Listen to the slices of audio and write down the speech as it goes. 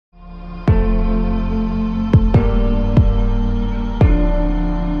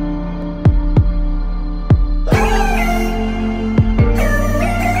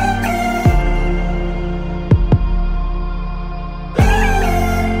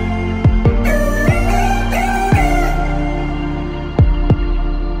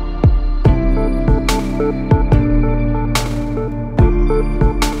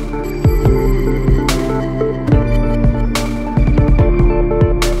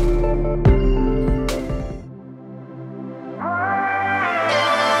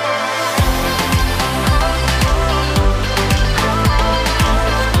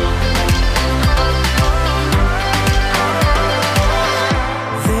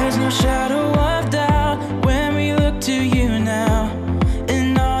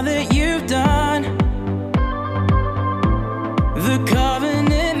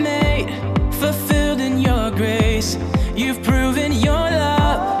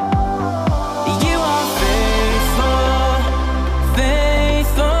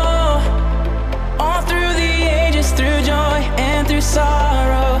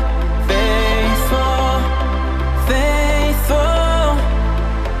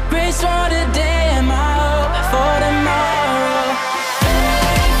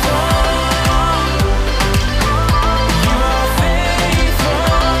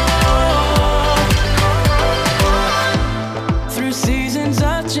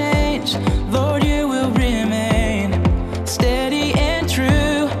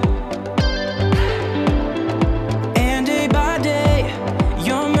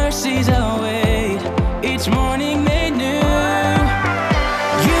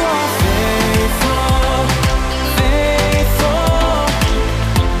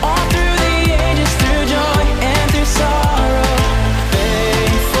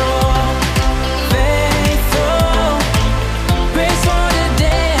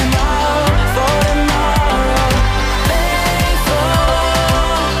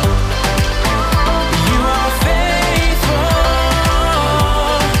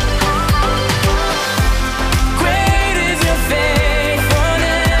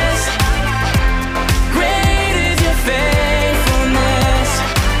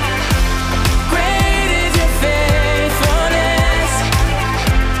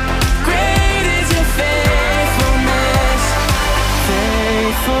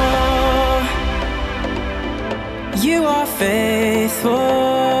You are faithful,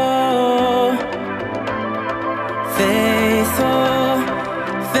 faithful,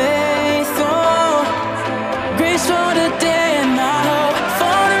 faithful. Grace for today and my hope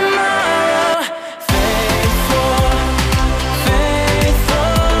for tomorrow. Faithful,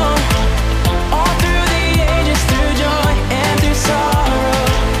 faithful. All through the ages, through joy and through sorrow.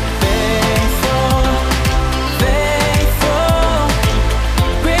 Faithful, faithful.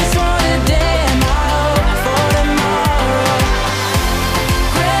 Grace for today and my hope for tomorrow.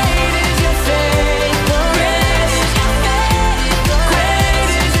 Great is your faithfulness. Great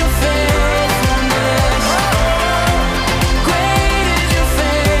is your faithfulness. Great is your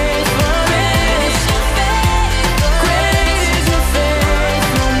faithfulness. Great is your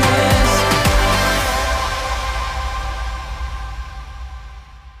faithfulness.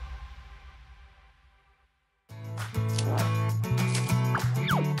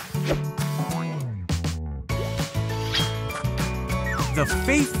 The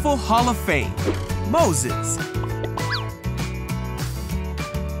Faithful Hall of Fame, Moses.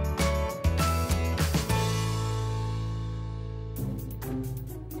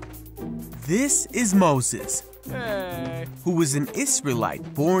 This is Moses, who was an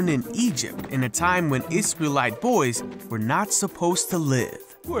Israelite born in Egypt in a time when Israelite boys were not supposed to live.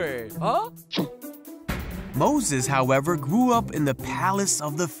 Wait, huh? Moses, however, grew up in the palace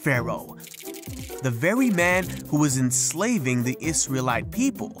of the Pharaoh, the very man who was enslaving the Israelite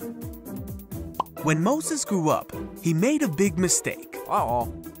people. When Moses grew up, he made a big mistake.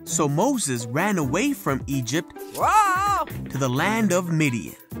 Uh-oh. So Moses ran away from Egypt Wow! to the land of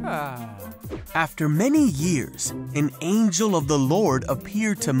Midian. After many years, an angel of the Lord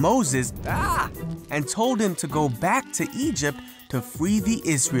appeared to Moses and told him to go back to Egypt to free the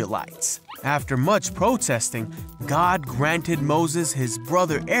Israelites. After much protesting, God granted Moses his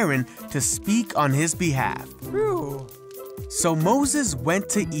brother Aaron to speak on his behalf. Phew. So Moses went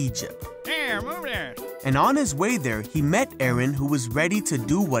to Egypt. Here, move there. And on his way there, he met Aaron, who was ready to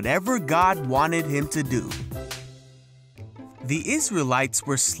do whatever God wanted him to do. The Israelites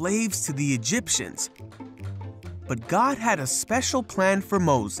were slaves to the Egyptians, but God had a special plan for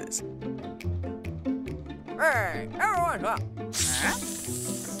Moses. Hey, everyone, huh?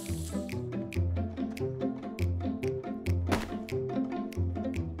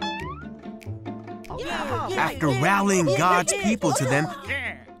 After rallying God's people to them,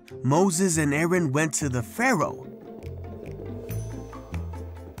 Yeah. Moses and Aaron went to the Pharaoh.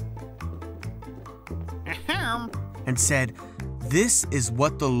 Ahem. And said, "This is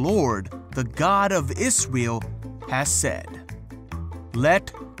what the Lord, the God of Israel, has said.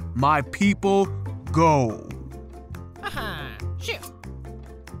 Let my people go." Shit.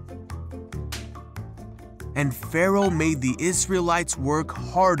 And Pharaoh made the Israelites work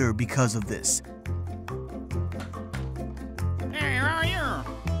harder because of this. Hey, how are you?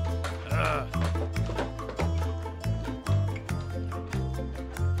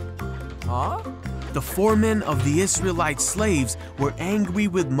 Huh? The foremen of the Israelite slaves were angry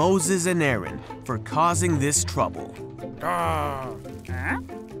with Moses and Aaron for causing this trouble. Huh?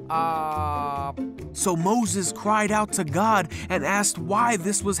 So Moses cried out to God and asked why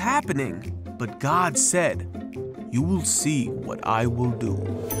this was happening. But God said, "You will see what I will do.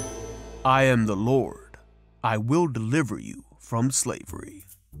 I am the Lord. I will deliver you from slavery."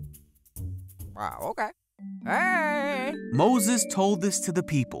 Wow, okay. Hey, Moses told this to the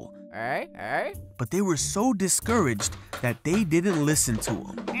people, hey. but they were so discouraged that they didn't listen to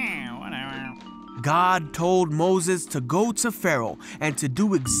him. Yeah, whatever. God told Moses to go to Pharaoh and to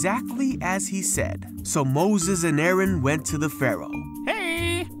do exactly as he said. So Moses and Aaron went to the Pharaoh.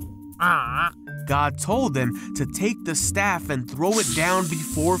 Hey. God told them to take the staff and throw it down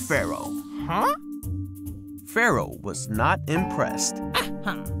before Pharaoh. Huh? Pharaoh was not impressed.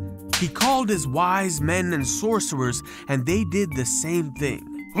 He called his wise men and sorcerers, and they did the same thing.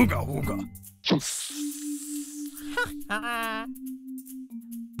 Hooga, hooga.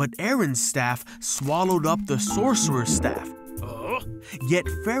 But Aaron's staff swallowed up the sorcerer's staff. Yet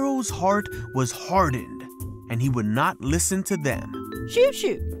Pharaoh's heart was hardened, and he would not listen to them.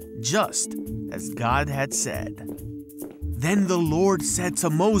 Shoot. Just as God had said. Then the Lord said to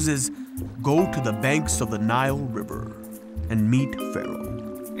Moses, "Go to the banks of the Nile River and meet Pharaoh."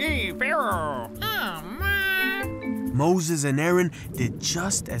 Hey, Pharaoh. Oh, man. Moses and Aaron did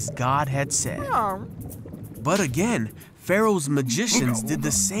just as God had said. Oh. But again, Pharaoh's magicians did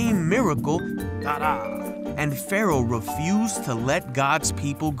the same miracle, and Pharaoh refused to let God's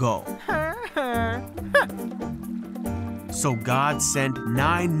people go. So God sent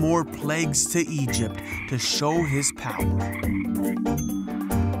 9 more plagues to Egypt to show his power.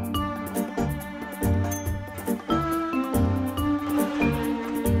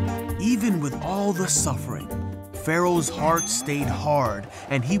 all the suffering, Pharaoh's heart stayed hard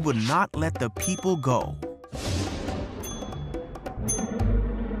and he would not let the people go.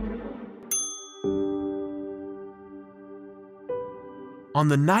 On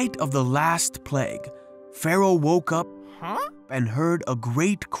the night of the last plague, Pharaoh woke up and heard a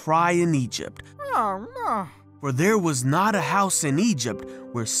great cry in Egypt. Oh, no. For there was not a house in Egypt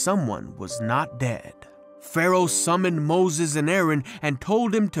where someone was not dead. Pharaoh summoned Moses and Aaron and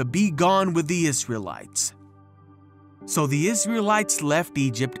told him to be gone with the Israelites. So the Israelites left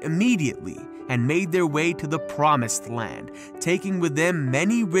Egypt immediately and made their way to the Promised Land, taking with them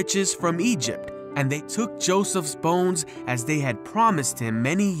many riches from Egypt, and they took Joseph's bones as they had promised him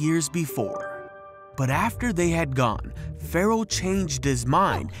many years before. But after they had gone, Pharaoh changed his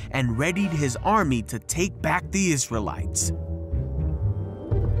mind and readied his army to take back the Israelites.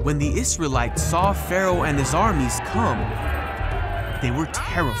 When the Israelites saw Pharaoh and his armies come, they were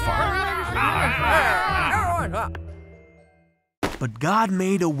terrified. But God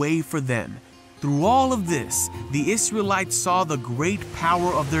made a way for them. Through all of this, the Israelites saw the great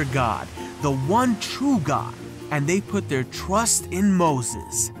power of their God, the one true God, and they put their trust in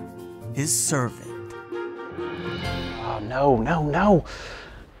Moses, his servant. Oh, no.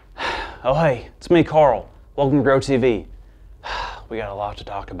 Oh, hey, it's me, Carl. Welcome to Grow TV. We got a lot to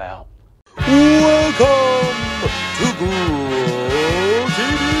talk about. Welcome to Grow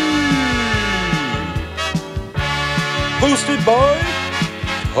TV! Hosted by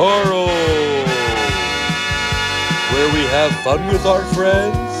Carl, where we have fun with our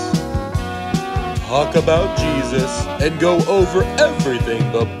friends, talk about Jesus, and go over everything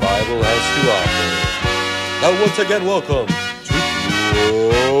the Bible has to offer. Now once again, welcome to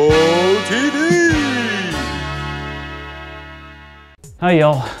Grow TV! Hey,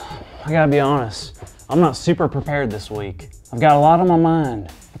 y'all. I gotta be honest. I'm not super prepared this week. I've got a lot on my mind.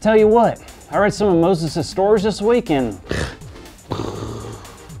 I tell you what, I read some of Moses' stories this week and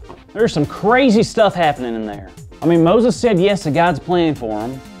there's some crazy stuff happening in there. I mean, Moses said yes to God's plan for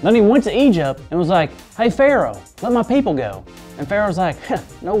him. Then he went to Egypt and was like, hey, Pharaoh, let my people go. And Pharaoh's like,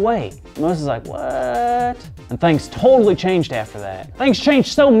 no way. Moses is like, what? And things totally changed after that. Things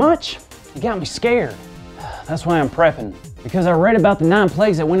changed so much, it got me scared. That's why I'm prepping. Because I read about the 9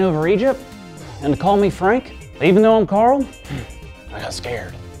 plagues that went over Egypt, and to call me Frank, even though I'm Carl, I got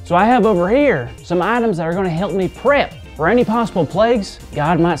scared. So I have over here some items that are going to help me prep for any possible plagues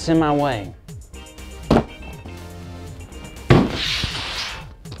God might send my way.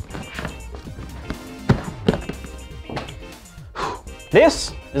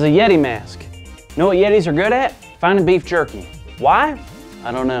 This is a Yeti mask. Know what Yetis are good at? Finding beef jerky. Why?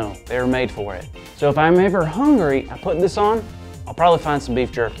 I don't know. They were made for it. So if I'm ever hungry, I put this on, I'll probably find some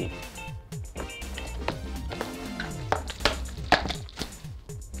beef jerky.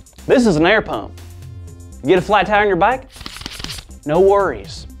 This is an air pump. You get a flat tire on your bike? No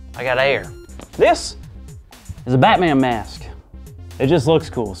worries, I got air. This is a Batman mask. It just looks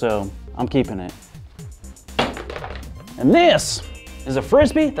cool, so I'm keeping it. And this is a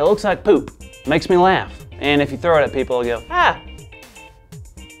Frisbee that looks like poop. Makes me laugh. And if you throw it at people, they'll go, ah.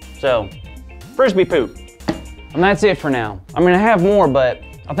 So, Frisbee poop. And that's it for now. I'm gonna have more, but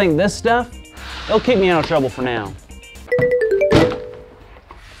I think this stuff, it'll keep me out of trouble for now.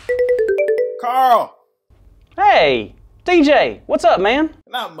 Carl! Hey, DJ, what's up, man?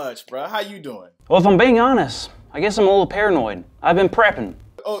 Not much, bro. How you doing? Well, if I'm being honest, I guess I'm a little paranoid. I've been prepping.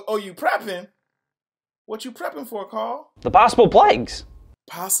 Oh, you prepping? What you prepping for, Carl? The possible plagues.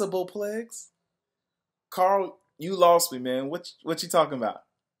 Possible plagues? Carl, you lost me, man. What you talking about?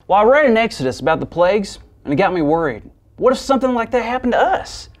 Well, I read in Exodus about the plagues, and it got me worried. What if something like that happened to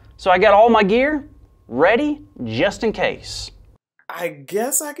us? So I got all my gear ready just in case. I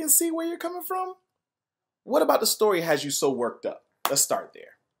guess I can see where you're coming from. What about the story has you so worked up? Let's start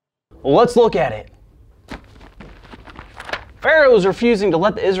there. Well, let's look at it. Pharaoh was refusing to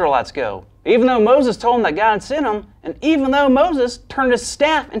let the Israelites go, even though Moses told him that God had sent him, and even though Moses turned his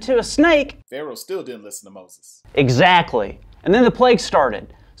staff into a snake. Pharaoh still didn't listen to Moses. Exactly. And then the plague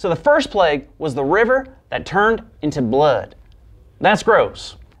started. So the first plague was the river that turned into blood. That's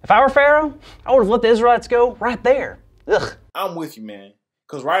gross. If I were Pharaoh, I would have let the Israelites go right there. Ugh. I'm with you, man.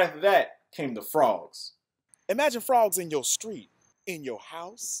 Because right after that came the frogs. Imagine frogs in your street, in your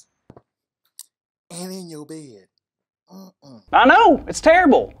house, and in your bed. I know, it's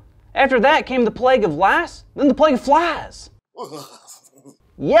terrible. After that came the plague of lice, then the plague of flies.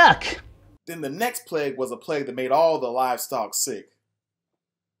 Yuck. Then the next plague was a plague that made all the livestock sick.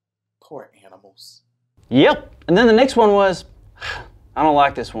 Poor animals. Yep, and then the next one was, I don't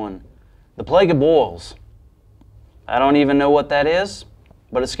like this one, the plague of boils. I don't even know what that is,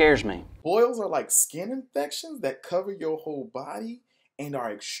 but it scares me. Boils are like skin infections that cover your whole body and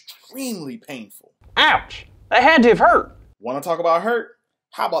are extremely painful. Ouch! That had to have hurt. Want to talk about hurt?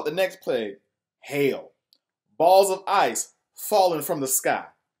 How about the next plague? Hail. Balls of ice falling from the sky.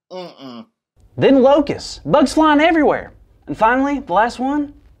 Then locusts, bugs flying everywhere. And finally, the last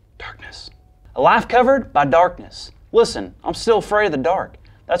one, darkness. A life covered by darkness. Listen, I'm still afraid of the dark.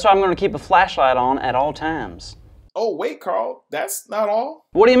 That's why I'm going to keep a flashlight on at all times. Oh, wait, Carl. That's not all.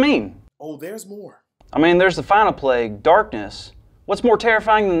 What do you mean? Oh, there's more. I mean, there's the final plague, darkness. What's more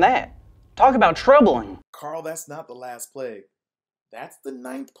terrifying than that? Talk about troubling. Carl, that's not the last plague. That's the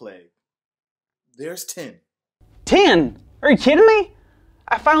 9th plague. There's 10. 10? Are you kidding me?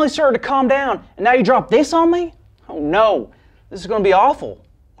 I finally started to calm down, and now you drop this on me? Oh no, this is going to be awful.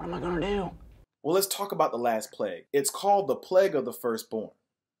 What am I going to do? Well, let's talk about the last plague. It's called the plague of the firstborn.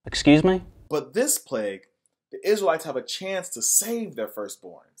 Excuse me? But this plague, the Israelites have a chance to save their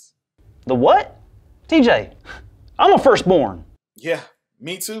firstborns. The what? TJ, I'm a firstborn. Yeah,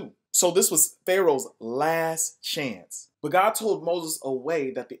 me too. So this was Pharaoh's last chance. But God told Moses a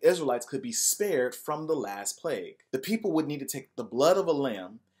way that the Israelites could be spared from the last plague. The people would need to take the blood of a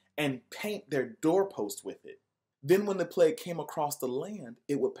lamb and paint their doorpost with it. Then when the plague came across the land,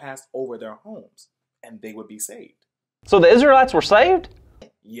 it would pass over their homes and they would be saved. So the Israelites were saved?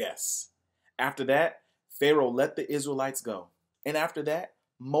 Yes. After that, Pharaoh let the Israelites go. And after that,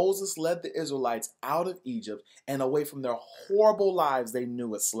 Moses led the Israelites out of Egypt and away from their horrible lives they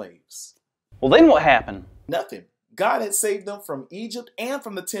knew as slaves. Well, then what happened? Nothing. God had saved them from Egypt and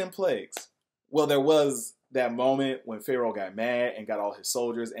from the 10 plagues. Well, there was that moment when Pharaoh got mad and got all his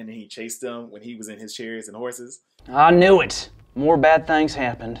soldiers and then he chased them when he was in his chariots and horses. I knew it. More bad things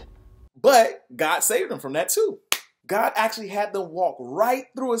happened. But God saved them from that too. God actually had them walk right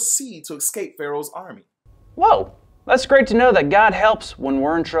through a sea to escape Pharaoh's army. Whoa, that's great to know that God helps when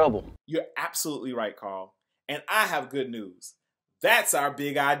we're in trouble. You're absolutely right, Carl. And I have good news. That's our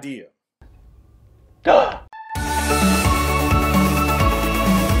big idea.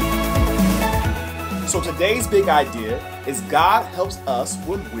 So today's big idea is God helps us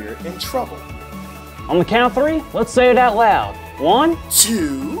when we're in trouble. On the count of 3, let's say it out loud. 1,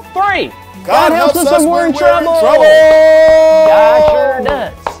 2, 3. God helps us when we're in trouble. God sure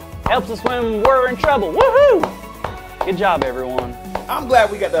does. Helps us when we're in trouble. Woohoo! Good job, everyone. I'm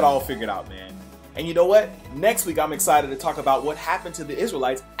glad we got that all figured out, man. And you know what? Next week, I'm excited to talk about what happened to the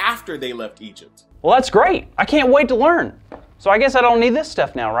Israelites after they left Egypt. Well, that's great. I can't wait to learn. So I guess I don't need this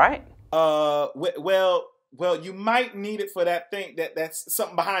stuff now, right? Well, you might need it for that thing. That's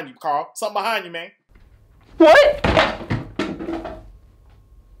something behind you, Carl. Something behind you, man. What?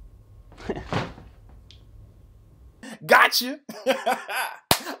 Gotcha.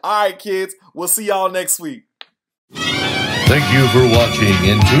 All right, kids. We'll see y'all next week. Thank you for watching,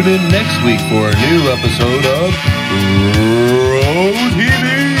 and tune in next week for a new episode of Bro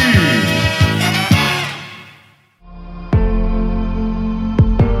TV.